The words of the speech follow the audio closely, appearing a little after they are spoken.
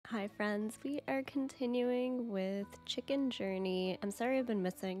Hi friends, we are continuing with Chicken Journey. I'm sorry I've been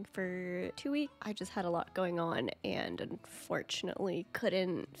missing for 2 weeks. I just had a lot going on and unfortunately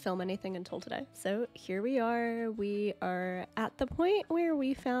couldn't film anything until today. So here we are. We are at the point where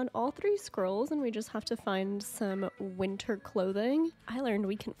we found all 3 scrolls and we just have to find some winter clothing. I learned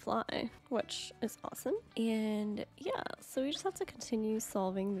we can fly, which is awesome. And yeah, so we just have to continue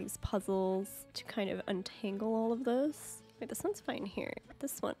solving these puzzles to kind of untangle all of this. Wait, this one's fine here.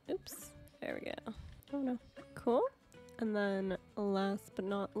 This one, oops, there we go. Oh no, cool. And then last but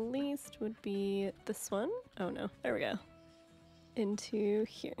not least would be this one. Oh no, there we go. Into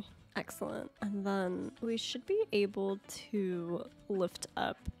here, excellent. And then we should be able to lift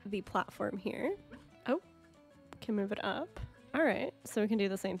up the platform here. Oh, can move it up. All right, so we can do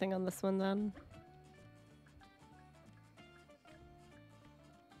the same thing on this one then.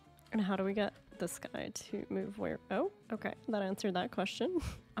 And how do we get this guy to move where? Oh, okay. That answered that question.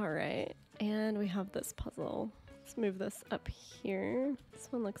 All right. And we have this puzzle. Let's move this up here. This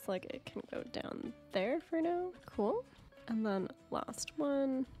one looks like it can go down there for now. Cool. And then last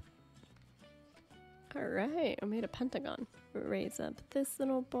one. All right. I made a pentagon. Raise up this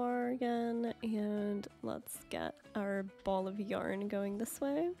little bar again. And let's get our ball of yarn going this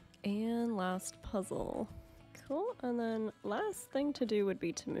way. And last puzzle. Cool, and then last thing to do would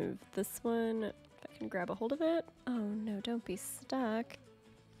be to move this one, if I can grab a hold of it. Oh no, don't be stuck.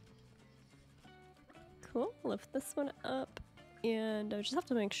 Cool, lift this one up, and I just have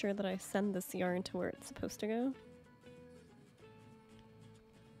to make sure that I send this yarn to where it's supposed to go.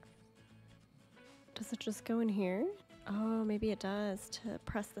 Does it just go in here? Oh, maybe it does to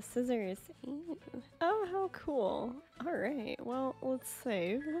press the scissors. Ew. Oh, how cool. All right, well, let's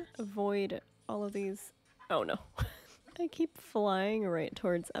save. Avoid all of these. Oh no, I keep flying right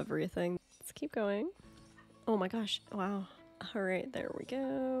towards everything. Let's keep going. Oh my gosh, wow. All right, there we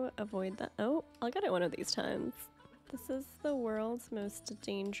go. Avoid that. Oh, I got it one of these times. This is the world's most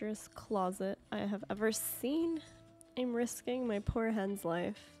dangerous closet I have ever seen. I'm risking my poor hen's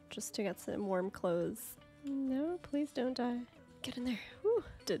life just to get some warm clothes. No, please don't die. Get in there. Whew.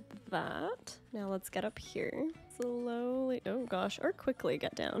 Did that. Now let's get up here. Slowly, oh gosh, or quickly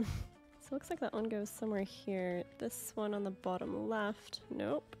get down. So it looks like that one goes somewhere here. This one on the bottom left.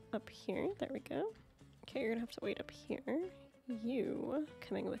 Nope. Up here. There we go. Okay, you're gonna have to wait up here. You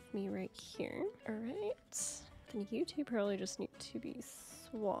coming with me right here. All right. Then you two probably just need to be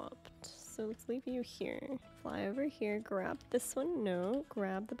swapped. So let's leave you here. Fly over here. Grab this one. No.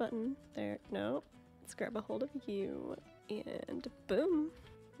 Grab the button. There. No. Let's grab a hold of you. And boom.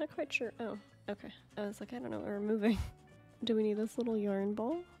 Not quite sure. Oh, okay. I was like, I don't know where we're moving. Do we need this little yarn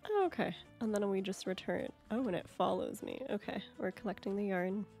ball? Oh, okay. And then we just return. Oh, and it follows me. Okay, we're collecting the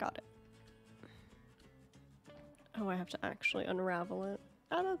yarn. Got it. Oh, I have to actually unravel it.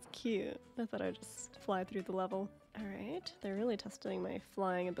 Oh, that's cute. I thought I'd just fly through the level. All right, they're really testing my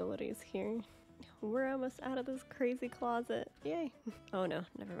flying abilities here. We're almost out of this crazy closet. Yay. Oh no,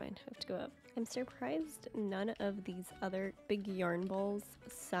 never mind. I have to go up. I'm surprised none of these other big yarn balls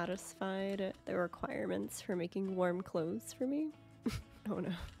satisfied the requirements for making warm clothes for me. Oh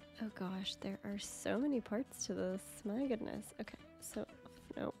no. Oh gosh, there are so many parts to this. My goodness. Okay, so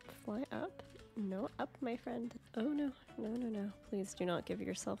no, fly up. No, up, my friend. Oh no, no, no, no. Please do not give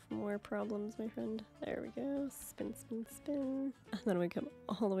yourself more problems, my friend. There we go. Spin, spin, spin. And then we come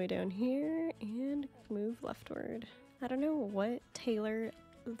all the way down here and move leftward. I don't know what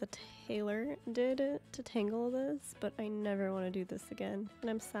the tailor did to tangle this, but I never want to do this again. And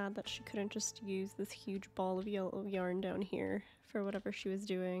I'm sad that she couldn't just use this huge ball of yellow yarn down here for whatever she was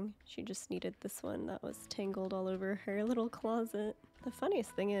doing. She just needed this one that was tangled all over her little closet. The funniest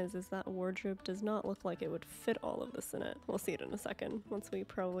thing is that wardrobe does not look like it would fit all of this in it. We'll see it in a second once we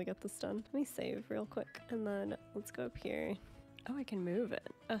probably get this done. Let me save real quick and then let's go up here. Oh, I can move it.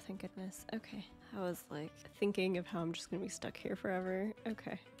 Oh, thank goodness. Okay. I was like thinking of how I'm just gonna be stuck here forever.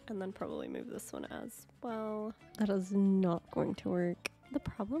 Okay. And then probably move this one as well. That is not going to work. The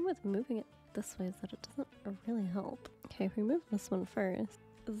problem with moving it this way is that it doesn't really help. Okay, if we move this one first,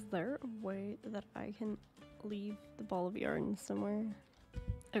 is there a way that I can leave the ball of yarn somewhere?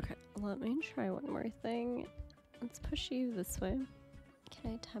 Okay, let me try one more thing. Let's push you this way.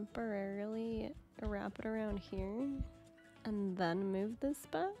 Can I temporarily wrap it around here and then move this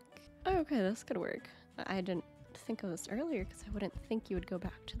back? Oh, okay, this could work. I didn't think of this earlier because I wouldn't think you would go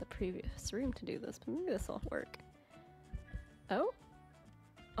back to the previous room to do this, but maybe this will work. Oh,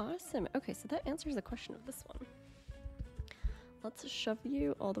 awesome. Okay, so that answers the question of this one. Let's shove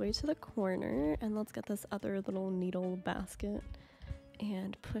you all the way to the corner and let's get this other little needle basket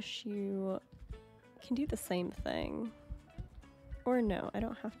and push you. Can do the same thing. Or no, I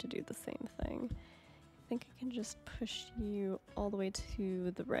don't have to do the same thing. I think I can just push you all the way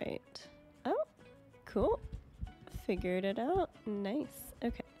to the right. Oh, cool. Figured it out. Nice.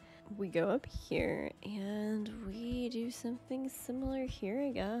 Okay. We go up here and we do something similar here,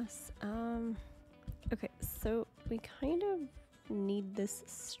 I guess. Okay, so we kind of need this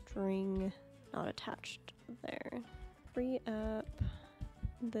string not attached there. Free up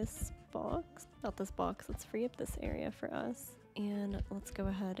this box. Not this box, let's free up this area for us. And let's go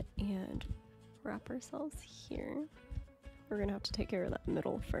ahead and wrap ourselves here. We're gonna have to take care of that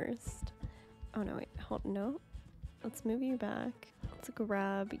middle first. Oh no, wait, hold, no. Let's move you back. Let's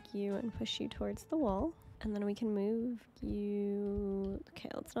grab you and push you towards the wall. And then we can move you. Okay,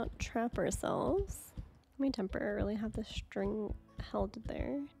 let's not trap ourselves. Let me temporarily have the string held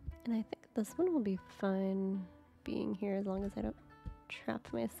there. And I think this one will be fine being here as long as I don't trap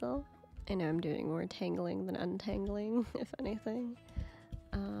myself. I know I'm doing more tangling than untangling, if anything.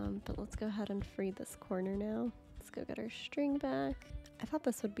 But let's go ahead and free this corner now. Let's go get our string back. I thought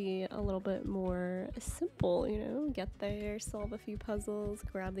this would be a little bit more simple, you know, get there, solve a few puzzles,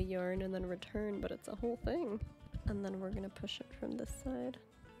 grab the yarn, and then return, but it's a whole thing. And then we're gonna push it from this side.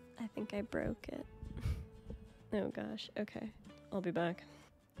 I think I broke it. Oh gosh, okay, I'll be back.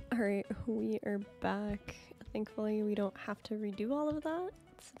 All right, we are back. Thankfully, we don't have to redo all of that,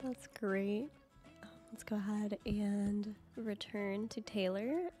 so that's great. Let's go ahead and return to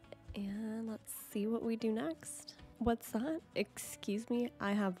Taylor, and let's see what we do next. What's that? Excuse me,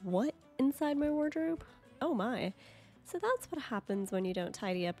 I have what inside my wardrobe? Oh my. So that's what happens when you don't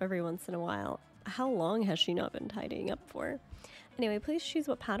tidy up every once in a while. How long has she not been tidying up for? Anyway, please choose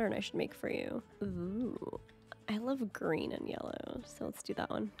what pattern I should make for you. Ooh, I love green and yellow, so let's do that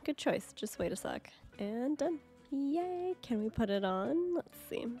one. Good choice, just wait a sec. And done. Yay, can we put it on? Let's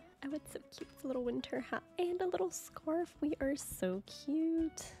see. Oh, it's so cute. It's a little winter hat and a little scarf. We are so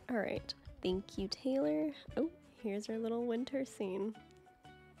cute. All right, thank you, Taylor. Oh, here's our little winter scene.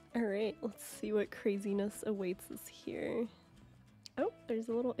 All right, let's see what craziness awaits us here. Oh, there's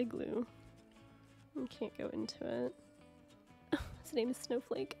a little igloo. I can't go into it. Oh, his name is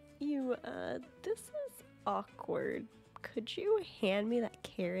Snowflake. This is awkward. Could you hand me that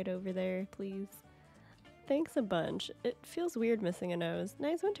carrot over there, please? Thanks a bunch. It feels weird missing a nose.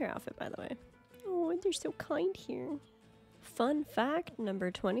 Nice winter outfit, by the way. Oh, they're so kind here. Fun fact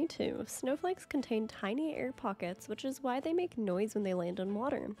number 22. Snowflakes contain tiny air pockets, which is why they make noise when they land on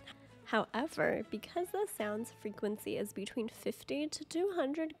water. However, because the sound's frequency is between 50 to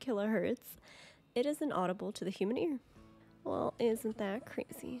 200 kilohertz, it is inaudible to the human ear. Well, isn't that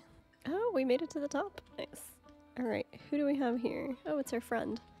crazy? Oh, we made it to the top. Nice. All right, who do we have here? Oh, it's our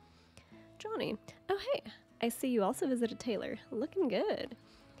friend, Johnny. Oh, hey, I see you also visited Taylor. Looking good.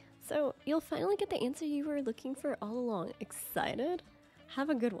 So, you'll finally get the answer you were looking for all along. Excited? Have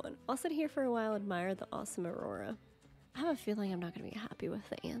a good one. I'll sit here for a while and admire the awesome aurora. I have a feeling I'm not going to be happy with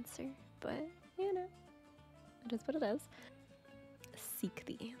the answer, but, you know, it is what it is. Seek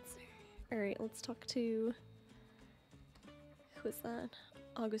the answer. All right, let's talk to... Who is that?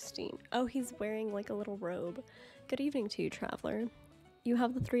 Augustine. Oh, he's wearing like a little robe. Good evening to you, traveler. You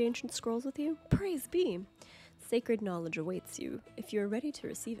have the 3 ancient scrolls with you? Praise be! Sacred knowledge awaits you, if you are ready to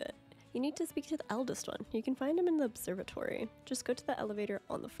receive it. You need to speak to the eldest one. You can find him in the observatory. Just go to the elevator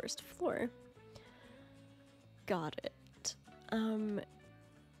on the 1st floor. Got it.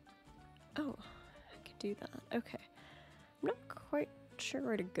 Oh, I can do that. Okay. I'm not quite sure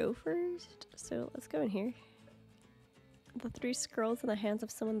where to go first, so let's go in here. The 3 scrolls in the hands of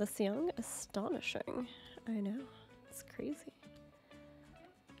someone this young? Astonishing. I know. It's crazy.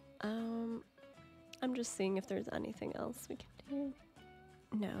 I'm just seeing if there's anything else we can do.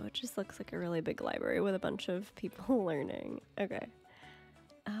 No, it just looks like a really big library with a bunch of people learning. Okay.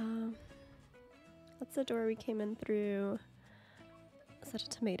 That's the door we came in through. Is that a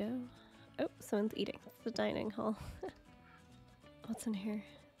tomato? Oh, someone's eating. It's the dining hall. What's in here?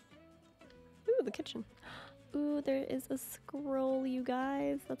 Ooh, the kitchen. Ooh, there is a scroll, you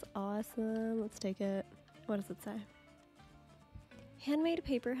guys. That's awesome. Let's take it. What does it say? Handmade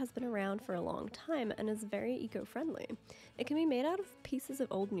paper has been around for a long time and is very eco-friendly. It can be made out of pieces of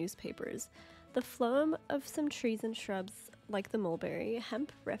old newspapers, the phloem of some trees and shrubs like the mulberry,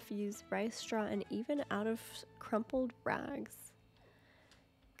 hemp refuse, rice straw, and even out of crumpled rags.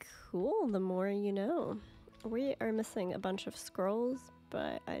 Cool, the more you know. We are missing a bunch of scrolls,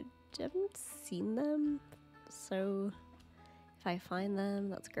 but I haven't seen them, so if I find them,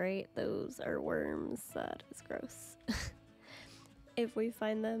 that's great. Those are worms. That is gross. If we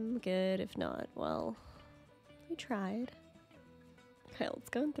find them, good. If not, well, we tried. Okay, let's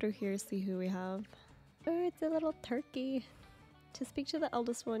go in through here, see who we have. Oh, it's a little turkey. To speak to the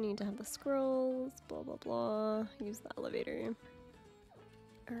eldest one, you need to have the scrolls, blah blah blah. Use the elevator.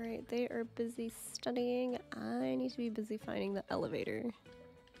 Alright, they are busy studying. I need to be busy finding the elevator.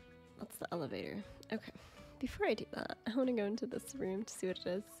 That's the elevator. Okay. Before I do that, I want to go into this room to see what it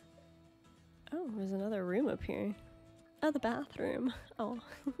is. Oh, there's another room up here. Oh, the bathroom. Oh.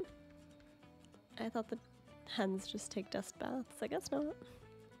 I thought the hens just take dust baths. I guess not.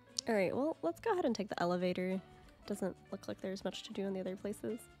 Alright, well, let's go ahead and take the elevator. Doesn't look like there's much to do in the other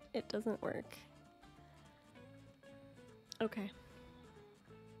places. It doesn't work. Okay.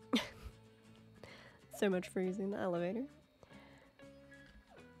 So much for using the elevator.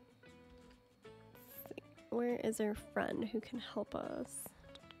 Let's see. Where is our friend who can help us?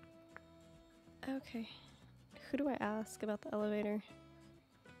 Okay. Who do I ask about the elevator?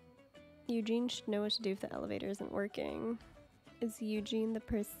 Eugene should know what to do if the elevator isn't working. Is Eugene the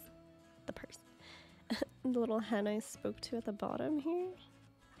the little hen I spoke to at the bottom here?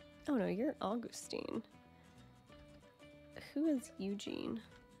 Oh no, you're Augustine. Who is Eugene?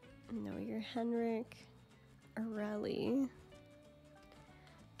 No, you're Henrik. Arelli.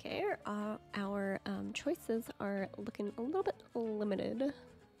 Okay, our choices are looking a little bit limited.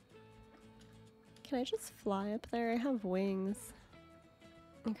 Can I just fly up there? I have wings.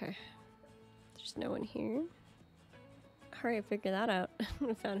 Okay. There's no one here. Alright, figure that out.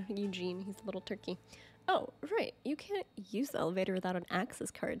 I found Eugene. He's a little turkey. Oh, right. You can't use the elevator without an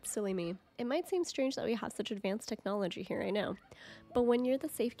access card. Silly me. It might seem strange that we have such advanced technology here, I know. But when you're the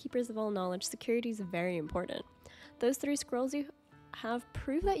safekeepers of all knowledge, security is very important. Those 3 scrolls you have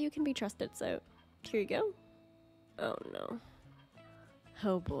prove that you can be trusted, so here you go. Oh no.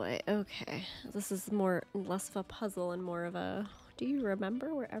 Oh boy, okay. This is less of a puzzle and more of a, do you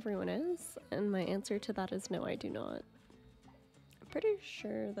remember where everyone is? And my answer to that is no, I do not. I'm pretty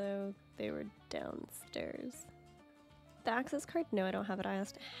sure, though, they were downstairs. The access card? No, I don't have it. I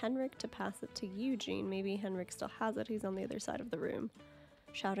asked Henrik to pass it to Eugene. Maybe Henrik still has it. He's on the other side of the room.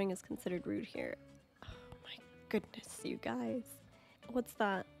 Shouting is considered rude here. Oh my goodness, you guys. What's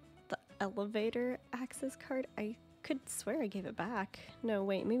that? The elevator access card? I could swear I gave it back. No,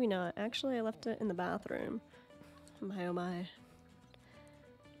 wait, maybe not. Actually, I left it in the bathroom. My oh my.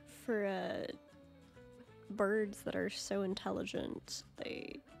 For birds that are so intelligent,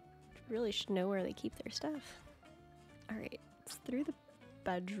 they really should know where they keep their stuff. Alright, it's through the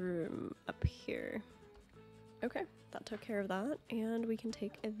bedroom up here. Okay, that took care of that, and we can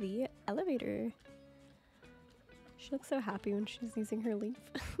take the elevator. She looks so happy when she's using her leaf.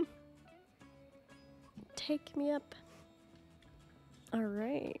 Take me up.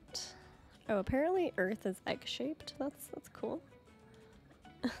 Alright. Oh, apparently Earth is egg-shaped. That's cool.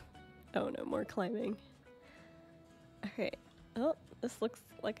 Oh no, more climbing. Alright. Oh, this looks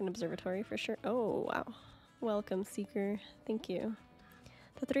like an observatory for sure. Oh, wow. Welcome, Seeker. Thank you.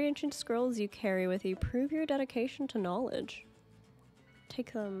 The 3 ancient scrolls you carry with you prove your dedication to knowledge.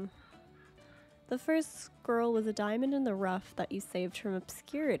 Take them. The first scroll was a diamond in the rough that you saved from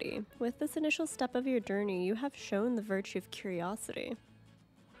obscurity. With this initial step of your journey, you have shown the virtue of curiosity.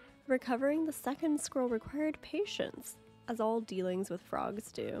 Recovering the second scroll required patience, as all dealings with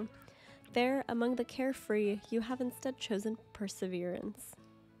frogs do. There, among the carefree, you have instead chosen perseverance.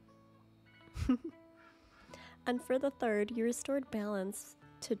 And for the third, you restored balance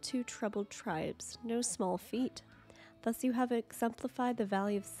to 2 troubled tribes, no small feat. Thus you have exemplified the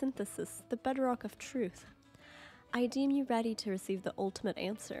value of synthesis, the bedrock of truth. I deem you ready to receive the ultimate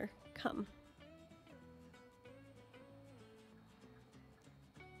answer. Come.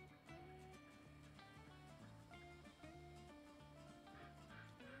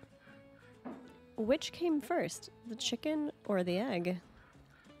 Which came first, the chicken or the egg?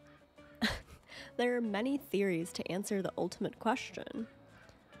 There are many theories to answer the ultimate question.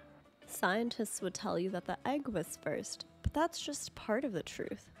 Scientists would tell you that the egg was first, but that's just part of the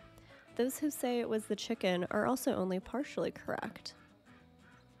truth. Those who say it was the chicken are also only partially correct.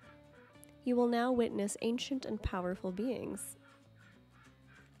 You will now witness ancient and powerful beings.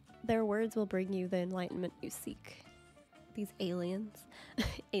 Their words will bring you the enlightenment you seek. These aliens,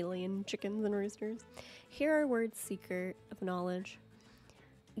 alien chickens and roosters. Here are words, seeker of knowledge.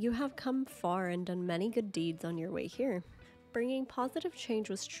 You have come far and done many good deeds on your way here. Bringing positive change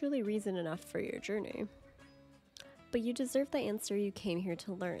was truly reason enough for your journey. But you deserve the answer you came here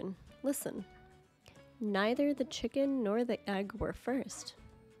to learn. Listen. Neither the chicken nor the egg were first.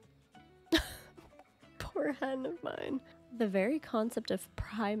 Poor hen of mine. The very concept of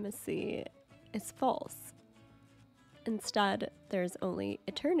primacy is false. Instead, there's only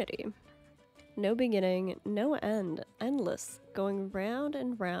eternity. No beginning, no end, endless, going round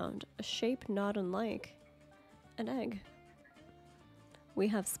and round, a shape not unlike an egg. We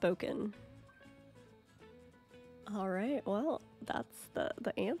have spoken. Alright, well, that's the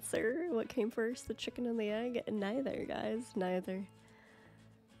answer. What came first, the chicken and the egg? Neither, guys, neither.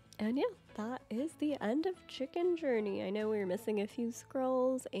 And yeah, that is the end of Chicken Journey. I know we were missing a few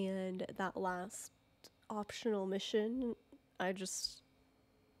scrolls and that last optional mission. I'm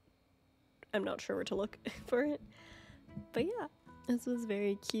not sure where to look for it. But yeah, this was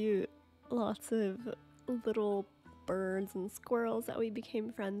very cute. Lots of little birds and squirrels that we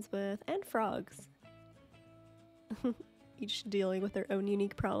became friends with, and frogs. Each dealing with their own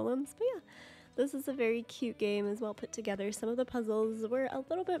unique problems. But yeah, this is a very cute game, as well put together. Some of the puzzles were a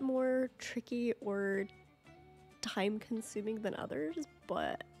little bit more tricky or time consuming than others,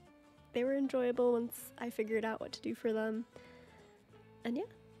 but they were enjoyable once I figured out what to do for them.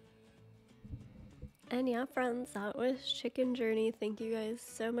 And yeah, friends, that was Chicken Journey. Thank you guys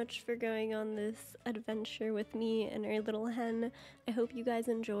so much for going on this adventure with me and our little hen. I hope you guys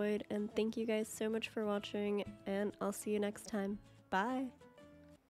enjoyed, and thank you guys so much for watching, and I'll see you next time. Bye!